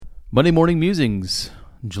Monday Morning Musings,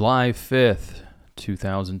 July 5th,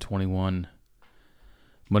 2021.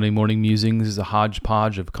 Monday Morning Musings is a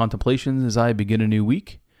hodgepodge of contemplations as I begin a new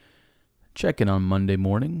week. Check in on Monday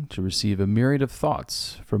morning to receive a myriad of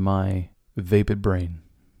thoughts from my vapid brain.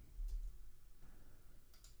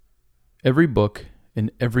 Every book and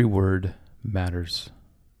every word matters.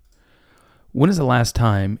 When is the last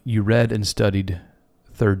time you read and studied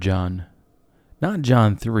 3 John? Not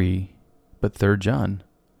John 3, but 3 John.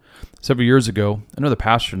 Several years ago, another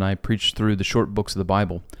pastor and I preached through the short books of the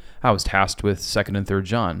Bible. I was tasked with 2nd and 3rd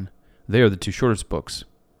John. They are the two shortest books.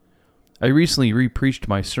 I recently re-preached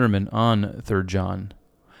my sermon on 3 John.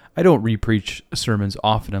 I don't re-preach sermons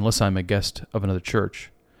often unless I'm a guest of another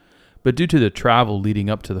church. But due to the travel leading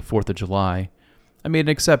up to the 4th of July, I made an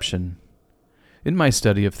exception. In my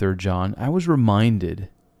study of 3 John, I was reminded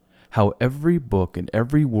how every book and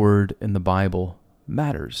every word in the Bible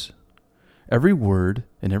matters. Every word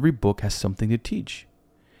and every book has something to teach.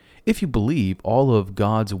 If you believe all of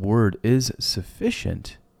God's word is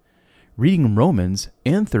sufficient, reading Romans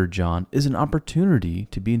and 3 John is an opportunity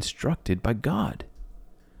to be instructed by God.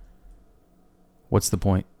 What's the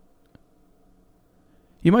point?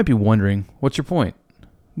 You might be wondering, what's your point?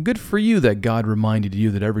 Good for you that God reminded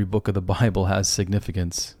you that every book of the Bible has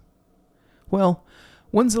significance. Well,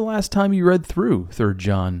 when's the last time you read through 3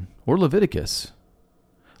 John or Leviticus?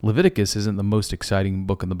 Leviticus isn't the most exciting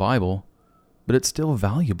book in the Bible, but it's still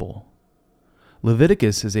valuable.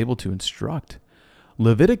 Leviticus is able to instruct.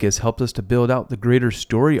 Leviticus helps us to build out the greater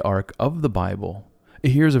story arc of the Bible.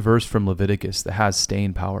 Here's a verse from Leviticus that has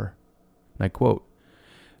staying power. And I quote,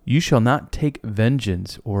 "You shall not take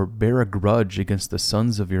vengeance or bear a grudge against the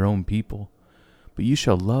sons of your own people, but you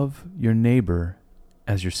shall love your neighbor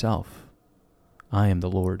as yourself. I am the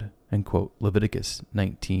Lord." End quote. Leviticus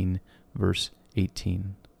 19, verse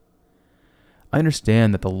 18. I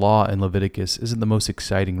understand that the law in Leviticus isn't the most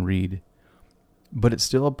exciting read, but it's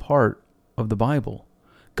still a part of the Bible.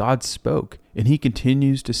 God spoke, and he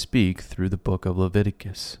continues to speak through the book of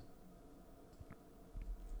Leviticus.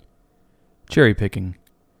 Cherry picking.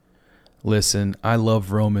 Listen, I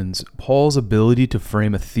love Romans. Paul's ability to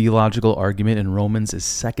frame a theological argument in Romans is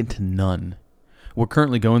second to none. We're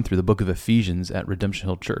currently going through the book of Ephesians at Redemption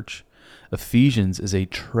Hill Church. Ephesians is a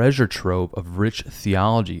treasure trove of rich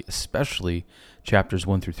theology, especially chapters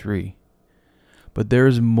 1 through 3. But there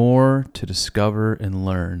is more to discover and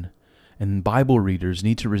learn, and Bible readers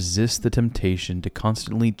need to resist the temptation to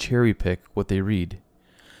constantly cherry pick what they read.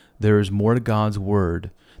 There is more to God's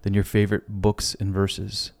Word than your favorite books and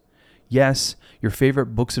verses. Yes, your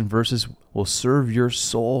favorite books and verses will serve your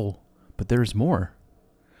soul, but there is more.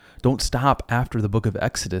 Don't stop after the book of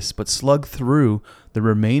Exodus, but slug through the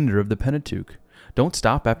remainder of the Pentateuch. Don't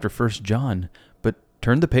stop after 1 John, but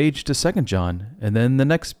turn the page to 2 John, and then the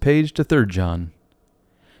next page to 3 John.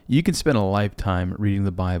 You can spend a lifetime reading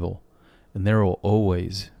the Bible, and there will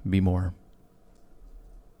always be more.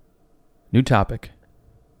 New topic.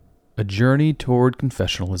 A journey toward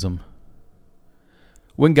confessionalism.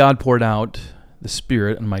 When God poured out the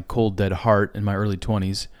Spirit on my cold, dead heart in my early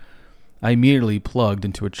 20s, I immediately plugged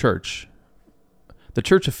into a church. The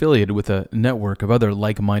church affiliated with a network of other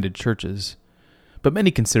like-minded churches, but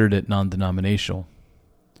many considered it non-denominational.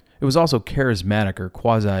 It was also charismatic or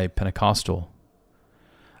quasi-Pentecostal.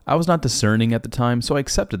 I was not discerning at the time, so I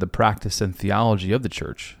accepted the practice and theology of the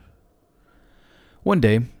church. One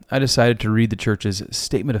day, I decided to read the church's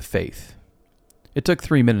statement of faith. It took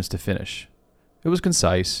 3 minutes to finish. It was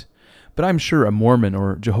concise, but I'm sure a Mormon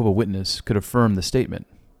or Jehovah's Witness could affirm the statement.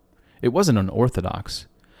 It wasn't unorthodox,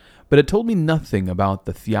 but it told me nothing about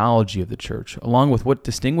the theology of the church, along with what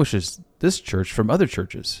distinguishes this church from other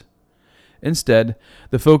churches. Instead,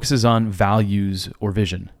 the focus is on values or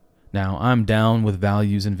vision. Now, I'm down with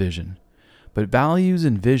values and vision, but values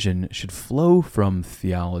and vision should flow from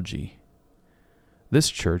theology. This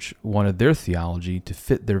church wanted their theology to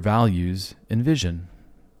fit their values and vision.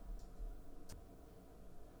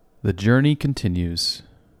 The journey continues.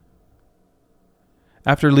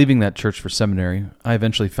 After leaving that church for seminary, I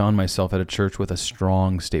eventually found myself at a church with a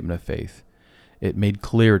strong statement of faith. It made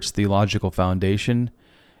clear its theological foundation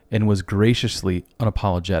and was graciously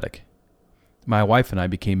unapologetic. My wife and I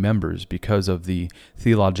became members because of the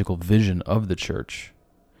theological vision of the church.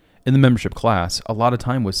 In the membership class, a lot of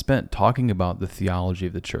time was spent talking about the theology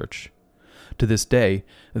of the church. To this day,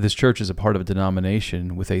 this church is a part of a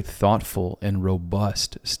denomination with a thoughtful and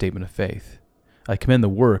robust statement of faith. I commend the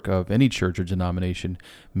work of any church or denomination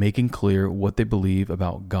making clear what they believe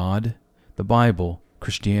about God, the Bible,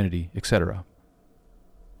 Christianity, etc.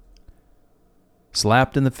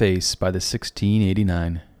 Slapped in the face by the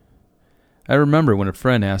 1689. I remember when a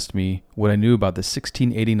friend asked me what I knew about the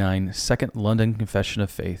 1689 Second London Confession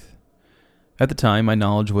of Faith. At the time, my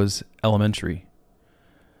knowledge was elementary.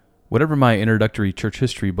 Whatever my introductory church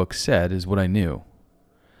history book said is what I knew.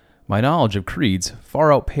 My knowledge of creeds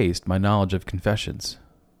far outpaced my knowledge of confessions.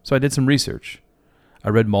 So I did some research. I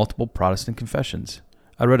read multiple Protestant confessions.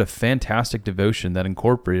 I read a fantastic devotion that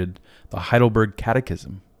incorporated the Heidelberg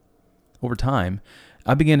Catechism. Over time,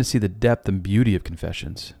 I began to see the depth and beauty of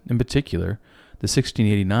confessions. In particular, the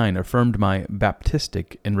 1689 affirmed my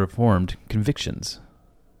Baptistic and Reformed convictions.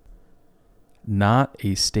 Not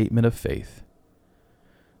a statement of faith.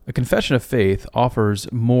 A confession of faith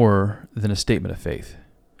offers more than a statement of faith.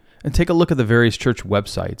 And take a look at the various church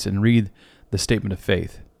websites and read the statement of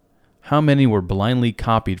faith. How many were blindly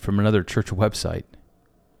copied from another church website?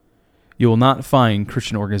 You will not find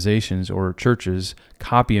Christian organizations or churches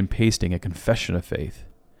copy and pasting a confession of faith.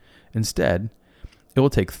 Instead, it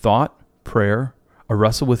will take thought, prayer, or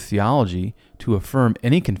wrestle with theology to affirm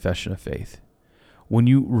any confession of faith. When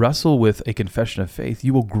you wrestle with a confession of faith,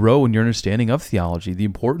 you will grow in your understanding of theology, the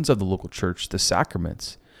importance of the local church, the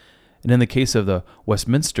sacraments. And in the case of the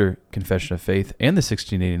Westminster Confession of Faith and the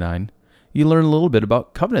 1689, you learn a little bit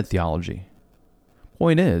about covenant theology.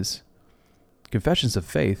 Point is, confessions of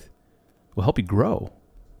faith will help you grow.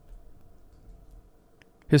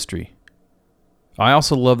 History. I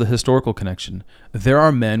also love the historical connection. There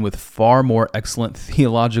are men with far more excellent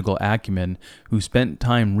theological acumen who spent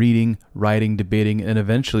time reading, writing, debating, and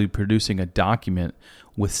eventually producing a document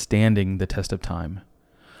withstanding the test of time.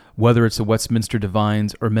 Whether it's the Westminster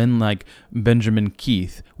Divines or men like Benjamin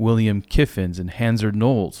Keith, William Kiffins, and Hansard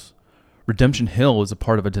Knowles, Redemption Hill is a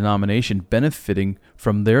part of a denomination benefiting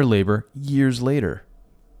from their labor years later.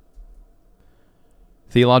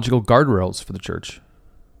 Theological guardrails for the church.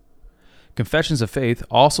 Confessions of faith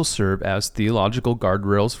also serve as theological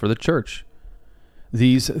guardrails for the church.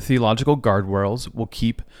 These theological guardrails will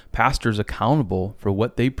keep pastors accountable for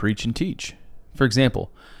what they preach and teach. For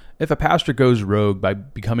example, if a pastor goes rogue by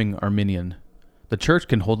becoming Arminian, the church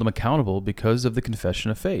can hold them accountable because of the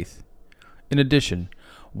confession of faith. In addition,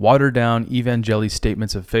 watered-down evangelical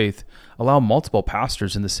statements of faith allow multiple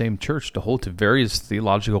pastors in the same church to hold to various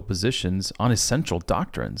theological positions on essential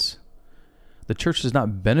doctrines. The church does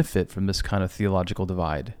not benefit from this kind of theological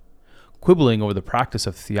divide. Quibbling over the practice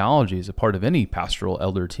of theology is a part of any pastoral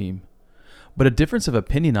elder team. But a difference of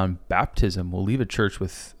opinion on baptism will leave a church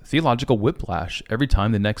with theological whiplash every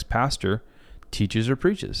time the next pastor teaches or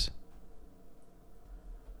preaches.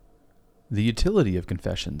 The utility of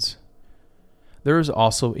confessions. There is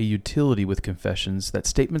also a utility with confessions that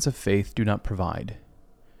statements of faith do not provide.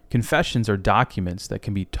 Confessions are documents that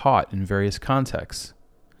can be taught in various contexts.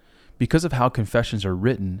 Because of how confessions are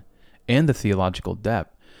written and the theological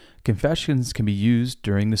depth, confessions can be used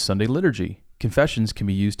during the Sunday liturgy. Confessions can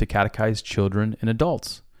be used to catechize children and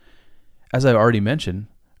adults. As I've already mentioned,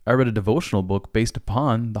 I read a devotional book based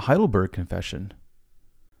upon the Heidelberg Confession.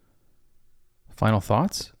 Final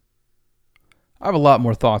thoughts? I have a lot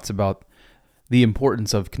more thoughts about the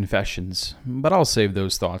importance of confessions, but I'll save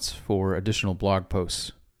those thoughts for additional blog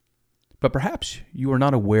posts. But perhaps you are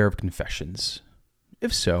not aware of confessions.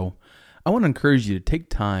 If so, I want to encourage you to take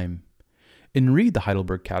time and read the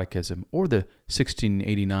Heidelberg Catechism or the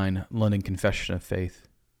 1689 London Confession of Faith.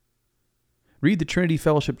 Read the Trinity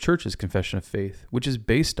Fellowship Church's Confession of Faith, which is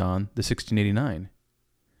based on the 1689.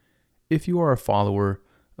 If you are a follower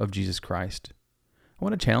of Jesus Christ, I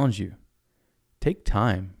want to challenge you. Take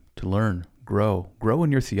time to learn, grow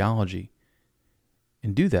in your theology,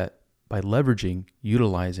 and do that by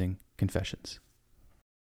utilizing confessions.